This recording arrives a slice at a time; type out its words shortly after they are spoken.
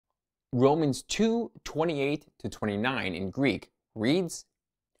Romans 2:28-29 in Greek reads,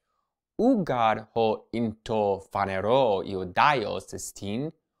 Ugad ho into phanero iudaios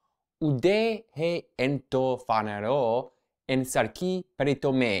estin, ude he ento phanero en sarki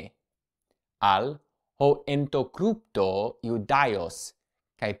peritome, al ho ento crypto iudaios,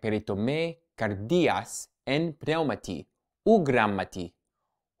 kai peritome cardias en pneumati, ugrammati,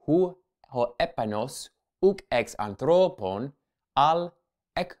 hu ho epanos uk ex anthropon al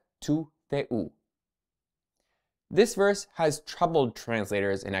ek tu theu. This verse has troubled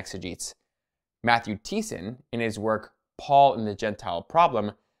translators and exegetes. Matthew Thiessen, in his work Paul and the Gentile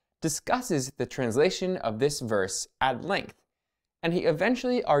Problem, discusses the translation of this verse at length, and he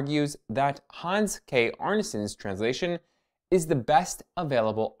eventually argues that Hans K. Arneson's translation is the best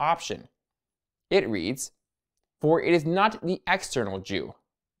available option. It reads, For it is not the external Jew,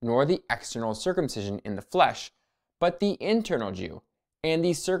 nor the external circumcision in the flesh, but the internal Jew, and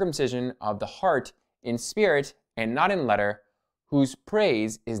the circumcision of the heart in spirit and not in letter, whose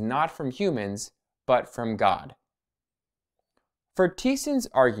praise is not from humans, but from God. For Thiessen's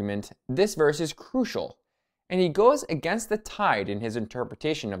argument, this verse is crucial, and he goes against the tide in his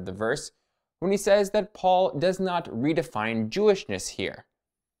interpretation of the verse when he says that Paul does not redefine Jewishness here.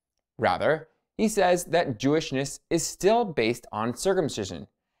 Rather, he says that Jewishness is still based on circumcision,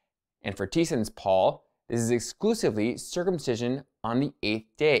 and for Thiessen's Paul, this is exclusively circumcision on the 8th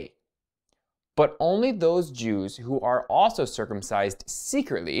day. But only those Jews who are also circumcised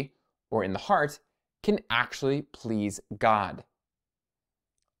secretly, or in the heart, can actually please God.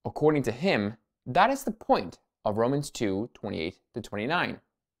 According to him, that is the point of Romans 2:28-29.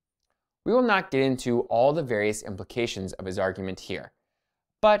 We will not get into all the various implications of his argument here,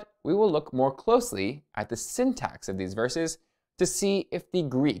 but we will look more closely at the syntax of these verses to see if the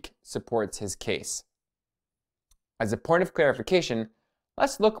Greek supports his case. As a point of clarification,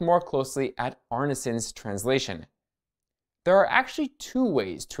 let's look more closely at Arneson's translation. There are actually two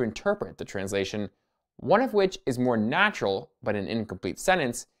ways to interpret the translation, one of which is more natural but an incomplete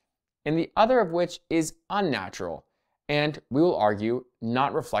sentence, and the other of which is unnatural, and we will argue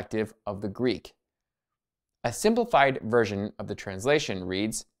not reflective of the Greek. A simplified version of the translation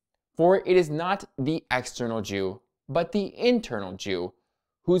reads, For it is not the external Jew, but the internal Jew,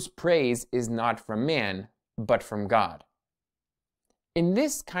 whose praise is not from man, but from God. In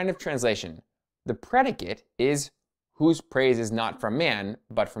this kind of translation, the predicate is whose praise is not from man,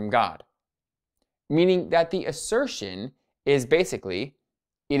 but from God, meaning that the assertion is basically,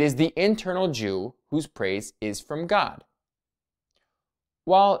 it is the internal Jew whose praise is from God.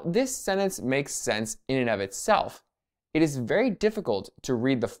 While this sentence makes sense in and of itself, it is very difficult to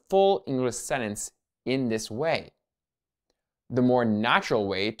read the full English sentence in this way. The more natural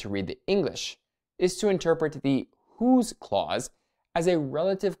way to read the English is to interpret the whose clause as a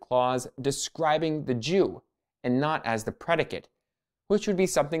relative clause describing the Jew and not as the predicate, which would be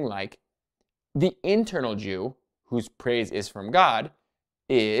something like, the internal Jew, whose praise is from God,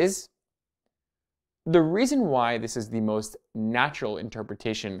 is. The reason why this is the most natural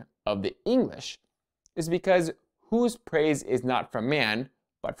interpretation of the English is because whose praise is not from man,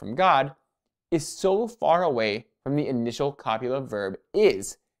 but from God, is so far away from the initial copula verb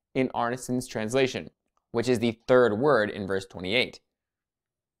is in Arneson's translation, which is the third word in verse 28.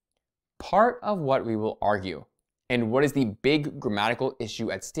 Part of what we will argue, and what is the big grammatical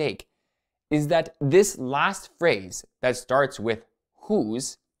issue at stake, is that this last phrase that starts with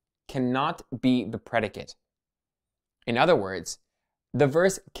whose cannot be the predicate. In other words, the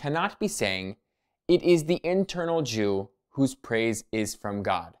verse cannot be saying, it is the internal Jew whose praise is from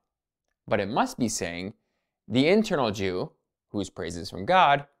God, but it must be saying, the internal Jew whose praise is from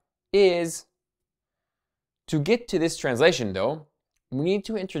God is. To get to this translation, though, we need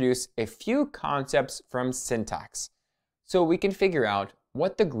to introduce a few concepts from syntax so we can figure out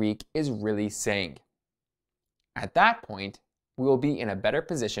what the Greek is really saying. At that point, we will be in a better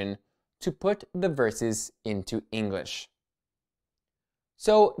position to put the verses into English.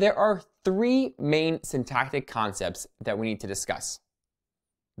 So there are three main syntactic concepts that we need to discuss.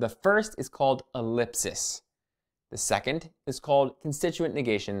 The first is called ellipsis. The second is called constituent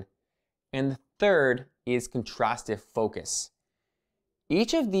negation. And the third is contrastive focus.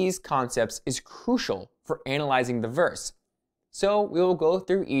 Each of these concepts is crucial for analyzing the verse, so we will go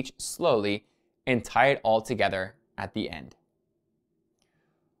through each slowly and tie it all together at the end.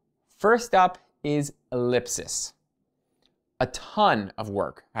 First up is ellipsis. A ton of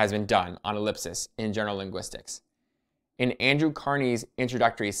work has been done on ellipsis in general linguistics. In Andrew Carney's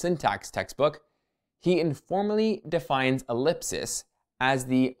introductory syntax textbook, he informally defines ellipsis as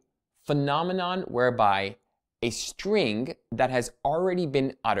the phenomenon whereby a string that has already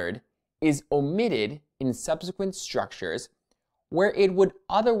been uttered is omitted in subsequent structures where it would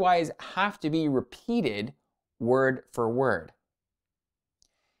otherwise have to be repeated word for word.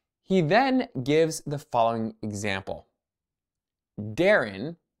 He then gives the following example.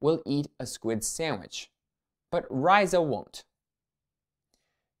 Darren will eat a squid sandwich, but Riza won't.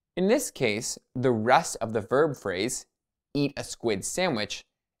 In this case, the rest of the verb phrase, eat a squid sandwich,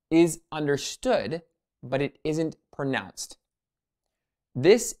 is understood, but it isn't pronounced.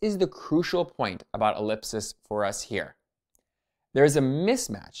 This is the crucial point about ellipsis for us here. There is a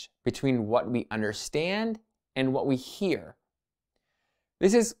mismatch between what we understand and what we hear.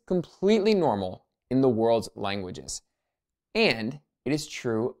 This is completely normal in the world's languages, and it is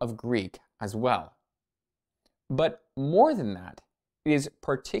true of Greek as well. But more than that, it is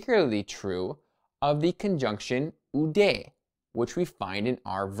particularly true of the conjunction ude, which we find in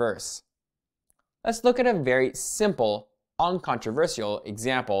our verse. Let's look at a very simple, uncontroversial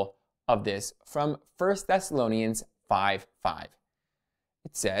example of this from 1 Thessalonians 5:5.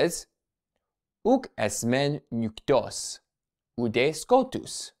 It says, Uk esmen nyktos, ude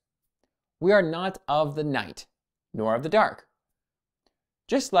scotus. We are not of the night, nor of the dark.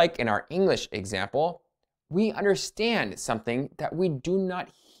 Just like in our English example, we understand something that we do not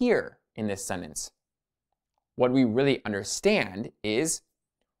hear in this sentence. What we really understand is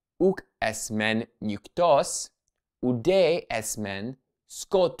uk esmen nyktos, ude esmen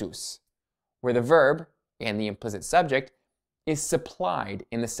scotus, where the verb and the implicit subject is supplied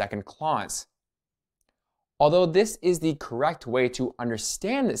in the second clause. Although this is the correct way to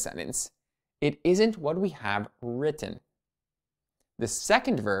understand the sentence, it isn't what we have written. The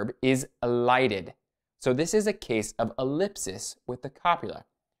second verb is elided, so this is a case of ellipsis with the copula,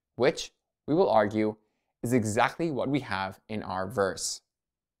 which, we will argue, is exactly what we have in our verse.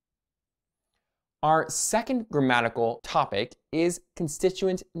 Our second grammatical topic is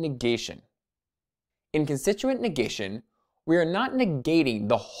constituent negation. In constituent negation, we are not negating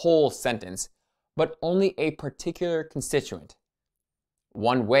the whole sentence, but only a particular constituent.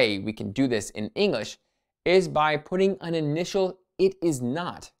 One way we can do this in English is by putting an initial "it is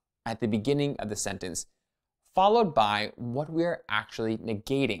not" at the beginning of the sentence, followed by what we are actually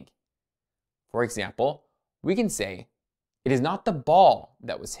negating. For example, we can say, it is not the ball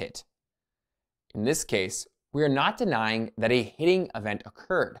that was hit. In this case, we are not denying that a hitting event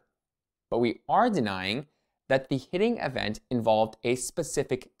occurred, but we are denying that the hitting event involved a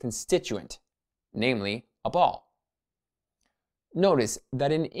specific constituent, namely a ball. Notice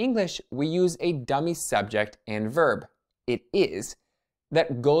that in English we use a dummy subject and verb, it is,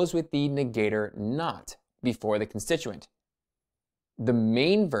 that goes with the negator not before the constituent. The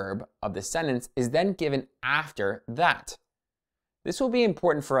main verb of the sentence is then given after that. This will be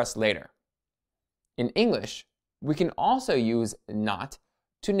important for us later. In English, we can also use not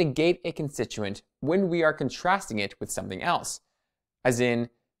to negate a constituent when we are contrasting it with something else, as in,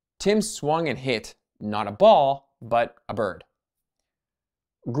 Tim swung and hit not a ball, but a bird.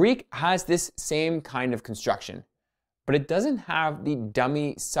 Greek has this same kind of construction, but it doesn't have the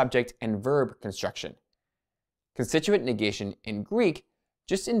dummy subject and verb construction. Constituent negation in Greek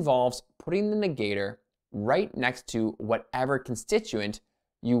just involves putting the negator right next to whatever constituent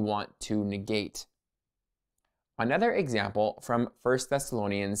you want to negate. Another example from 1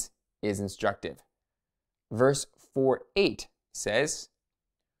 Thessalonians is instructive. Verse 4:8 says,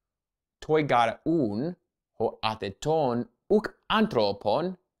 Toigaraun ho atheton uk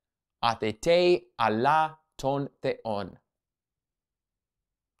anthropon athete ala ton theon.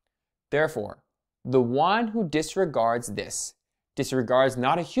 Therefore, the one who disregards this disregards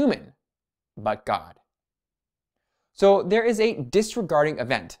not a human, but God. So there is a disregarding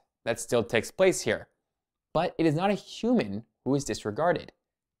event that still takes place here, but it is not a human who is disregarded.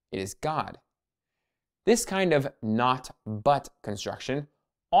 It is God. This kind of not but construction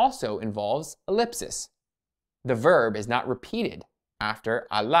also involves ellipsis. The verb is not repeated after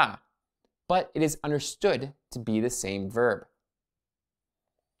Allah, but it is understood to be the same verb.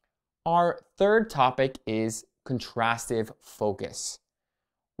 Our third topic is contrastive focus.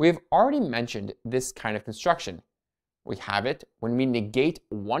 We have already mentioned this kind of construction. We have it when we negate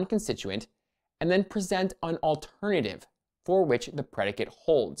one constituent and then present an alternative for which the predicate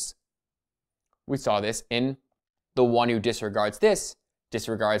holds. We saw this in the one who disregards this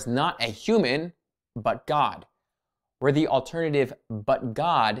disregards not a human, but God, where the alternative but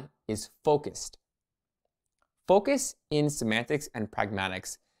God is focused. Focus in semantics and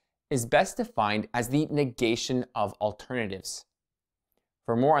pragmatics is best defined as the negation of alternatives.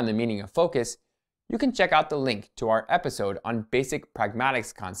 For more on the meaning of focus, you can check out the link to our episode on basic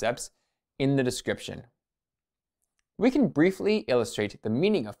pragmatics concepts in the description. We can briefly illustrate the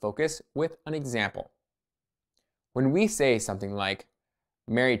meaning of focus with an example. When we say something like,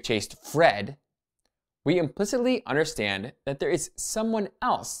 Mary chased Fred, we implicitly understand that there is someone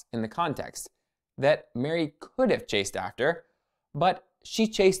else in the context that Mary could have chased after, but she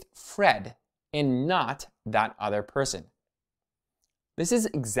chased Fred and not that other person. This is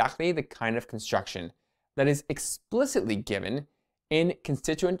exactly the kind of construction that is explicitly given in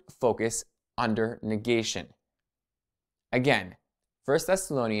constituent focus under negation. Again, 1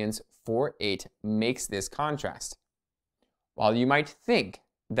 Thessalonians 4:8 makes this contrast. While you might think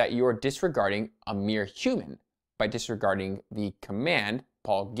that you are disregarding a mere human by disregarding the command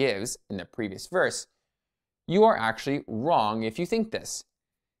Paul gives in the previous verse, you are actually wrong if you think this.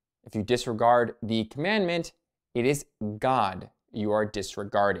 If you disregard the commandment, it is God you are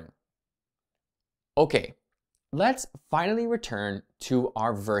disregarding. Okay, let's finally return to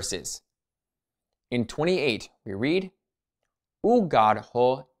our verses. In 28, we read, Ugad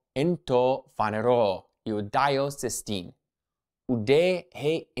ho ento phanero iudaio sestin, ude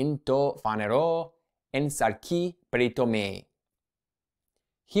he ento phanero en sarki peritomei.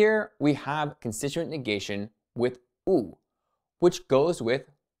 Here we have constituent negation with u, which goes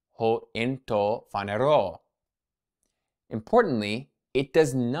with ho ento phanero. Importantly, it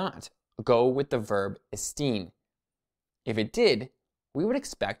does not go with the verb esteem. If it did, we would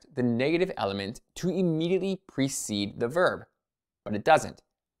expect the negative element to immediately precede the verb, but it doesn't.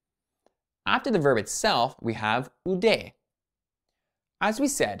 After the verb itself, we have ude. As we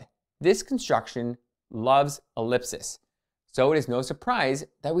said, this construction loves ellipsis, so it is no surprise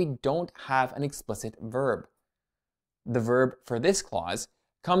that we don't have an explicit verb. The verb for this clause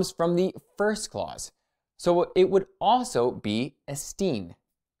comes from the first clause, so it would also be esteem.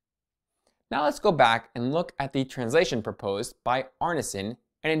 Now let's go back and look at the translation proposed by Arneson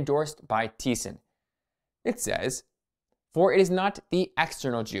and endorsed by Thiessen. It says, For it is not the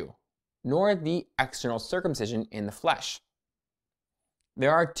external Jew, nor the external circumcision in the flesh.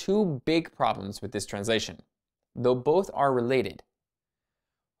 There are two big problems with this translation, though both are related.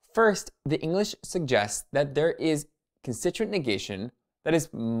 First, the English suggests that there is constituent negation that is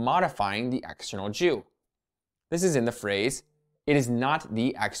modifying the external Jew. This is in the phrase, it is not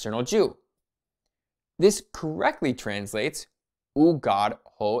the external Jew. This correctly translates, Ugad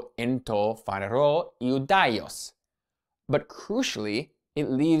ho ento phanero iudaios. But crucially, it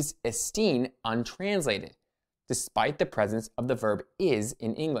leaves esteem untranslated, despite the presence of the verb is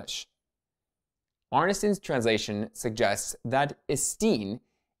in English. Arneson's translation suggests that esteem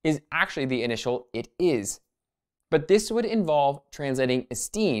is actually the initial it is, but this would involve translating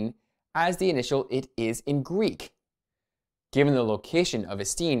esteem as the initial it is in Greek. Given the location of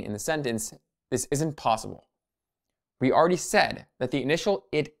esteem in the sentence, this isn't possible. We already said that the initial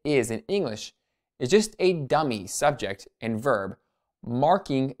it is in English is just a dummy subject and verb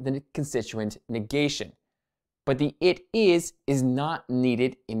marking the constituent negation, but the it is not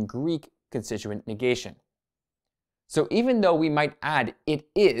needed in Greek constituent negation. So even though we might add it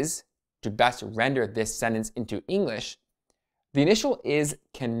is to best render this sentence into English, the initial is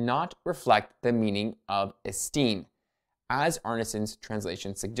cannot reflect the meaning of esteem, as Arneson's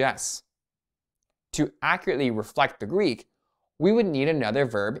translation suggests. To accurately reflect the Greek, we would need another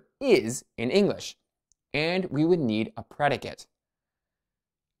verb is in English, and we would need a predicate.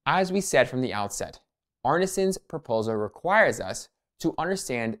 As we said from the outset, Arneson's proposal requires us to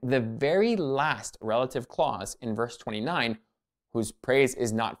understand the very last relative clause in verse 29, whose praise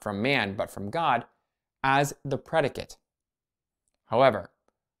is not from man but from God, as the predicate. However,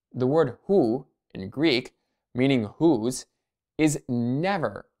 the word who in Greek, meaning whose, is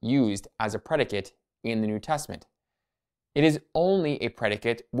never used as a predicate in the New Testament. It is only a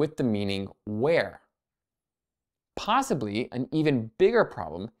predicate with the meaning where. Possibly an even bigger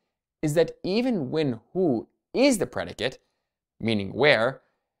problem is that even when who is the predicate, meaning where,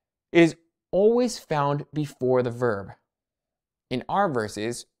 it is always found before the verb. In our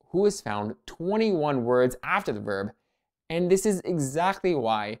verses, who is found 21 words after the verb, and this is exactly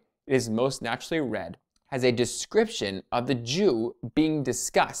why it is most naturally read as a description of the Jew being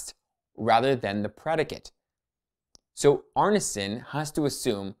discussed rather than the predicate. So Arneson has to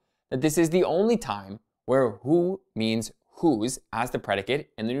assume that this is the only time where who means whose as the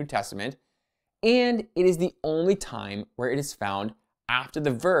predicate in the New Testament, and it is the only time where it is found after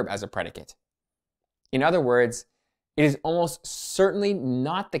the verb as a predicate. In other words, it is almost certainly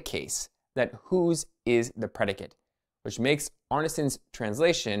not the case that whose is the predicate, which makes Arneson's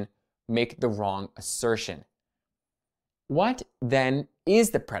translation make the wrong assertion. What then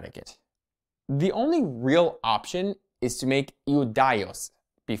is the predicate? The only real option is to make iudaios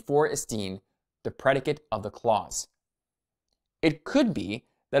before esteem the predicate of the clause. It could be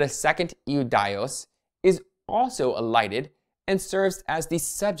that a second eudios is also elided and serves as the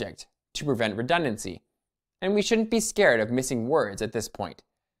subject to prevent redundancy, and we shouldn't be scared of missing words at this point.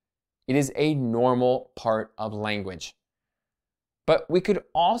 It is a normal part of language. But we could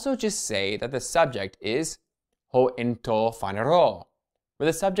also just say that the subject is ho ento phanero, where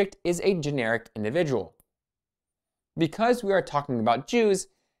the subject is a generic individual. Because we are talking about Jews,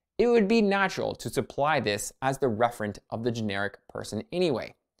 it would be natural to supply this as the referent of the generic person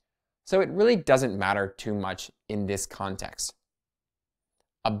anyway. So it really doesn't matter too much in this context.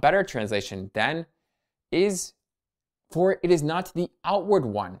 A better translation then is, for it is not the outward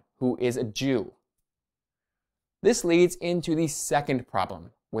one who is a Jew. This leads into the second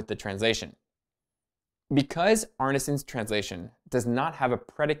problem with the translation. Because Arneson's translation does not have a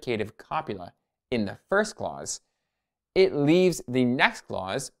predicative copula in the first clause, it leaves the next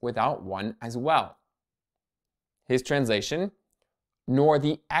clause without one as well. His translation, nor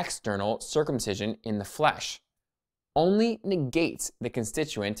the external circumcision in the flesh, only negates the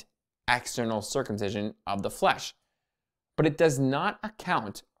constituent external circumcision of the flesh, but it does not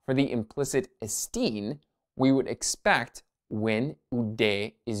account for the implicit estin we would expect when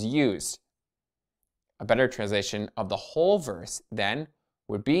ude is used. A better translation of the whole verse, then,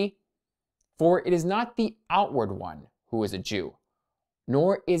 would be, for it is not the outward one who is a Jew,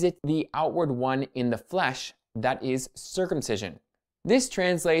 nor is it the outward one in the flesh that is circumcision. This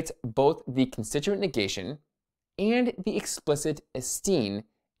translates both the constituent negation and the explicit estin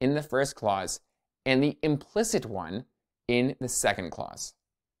in the first clause, and the implicit one in the second clause.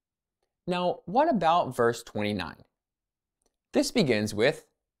 Now, what about verse 29? This begins with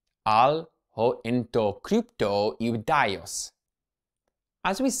al ho ento krypto iudaios.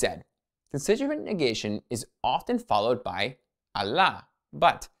 As we said, constituent negation is often followed by Allah,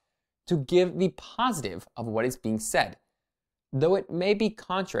 but, to give the positive of what is being said, though it may be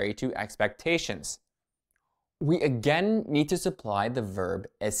contrary to expectations. We again need to supply the verb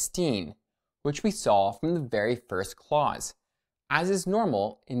estin, which we saw from the very first clause, as is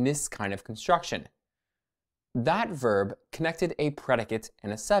normal in this kind of construction. That verb connected a predicate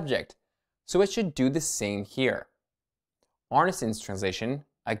and a subject, so it should do the same here. Arneson's translation,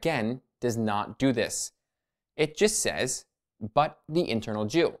 again, does not do this. It just says, but the internal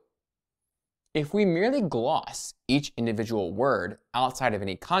Jew. If we merely gloss each individual word outside of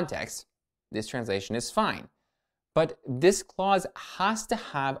any context, this translation is fine. But this clause has to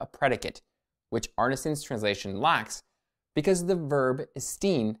have a predicate, which Arneson's translation lacks, because the verb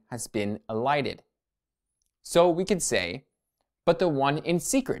estin has been elided. So we could say, but the one in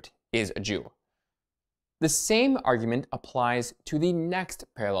secret is a Jew. The same argument applies to the next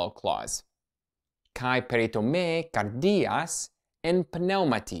parallel clause, kai peritome cardias en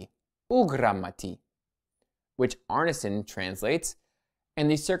pneumati ugrammati, which Arneson translates, and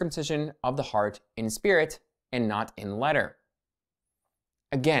the circumcision of the heart in spirit and not in letter.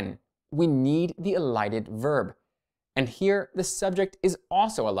 Again, we need the elided verb, and here the subject is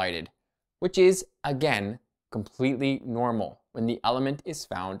also elided, which is, again, completely normal when the element is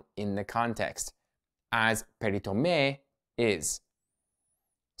found in the context, as peritome is.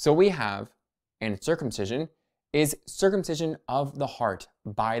 So we have, and circumcision is circumcision of the heart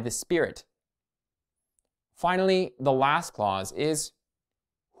by the Spirit. Finally, the last clause is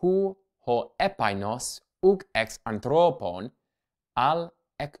hu ho epainos uk ex anthropon al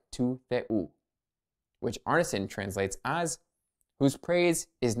ektu theu, which Arneson translates as, whose praise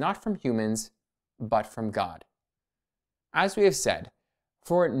is not from humans, but from God. As we have said,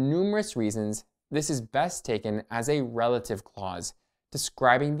 for numerous reasons, this is best taken as a relative clause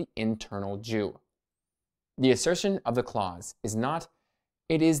describing the internal Jew. The assertion of the clause is not,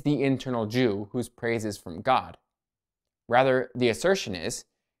 it is the internal Jew whose praise is from God. Rather, the assertion is,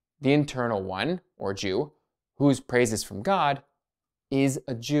 the internal one, or Jew, whose praise is from God, is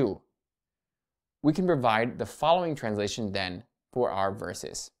a Jew. We can provide the following translation then for our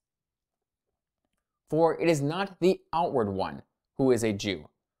verses. For it is not the outward one who is a Jew,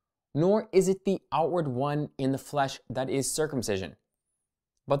 nor is it the outward one in the flesh that is circumcision,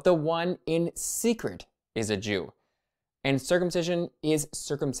 but the one in secret is a Jew, and circumcision is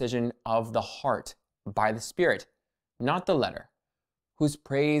circumcision of the heart by the Spirit, not the letter, whose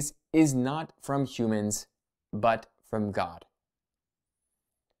praise is not from humans, but from God.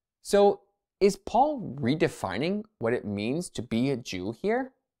 So, is Paul redefining what it means to be a Jew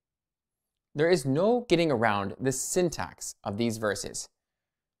here? There is no getting around the syntax of these verses.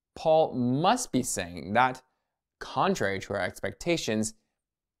 Paul must be saying that, contrary to our expectations,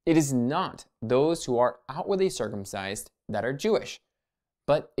 it is not those who are outwardly circumcised that are Jewish,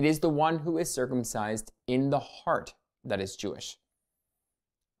 but it is the one who is circumcised in the heart that is Jewish.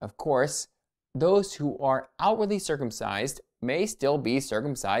 Of course, those who are outwardly circumcised may still be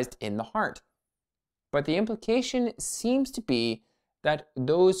circumcised in the heart, but the implication seems to be that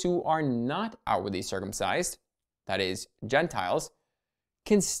those who are not outwardly circumcised, that is, Gentiles,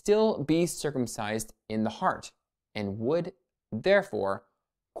 can still be circumcised in the heart and would, therefore,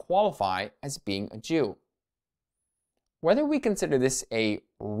 qualify as being a Jew. Whether we consider this a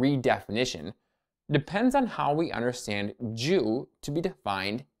redefinition depends on how we understand Jew to be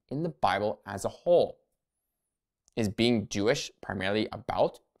defined in the Bible as a whole. Is being Jewish primarily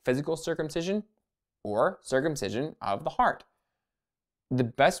about physical circumcision or circumcision of the heart? The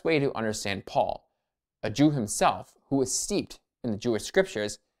best way to understand Paul, a Jew himself who is steeped in the Jewish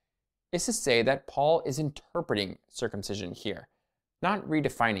scriptures, is to say that Paul is interpreting circumcision here, not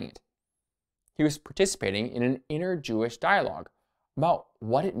redefining it. He was participating in an inner Jewish dialogue about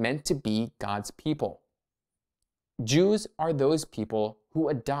what it meant to be God's people. Jews are those people who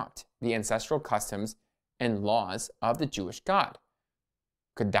adopt the ancestral customs and laws of the Jewish God.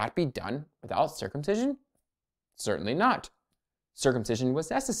 Could that be done without circumcision? Certainly not. Circumcision was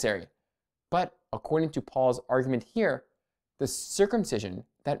necessary. But according to Paul's argument here, the circumcision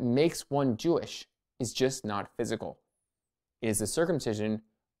that makes one Jewish is just not physical. It is the circumcision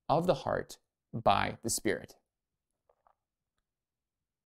of the heart by the Spirit.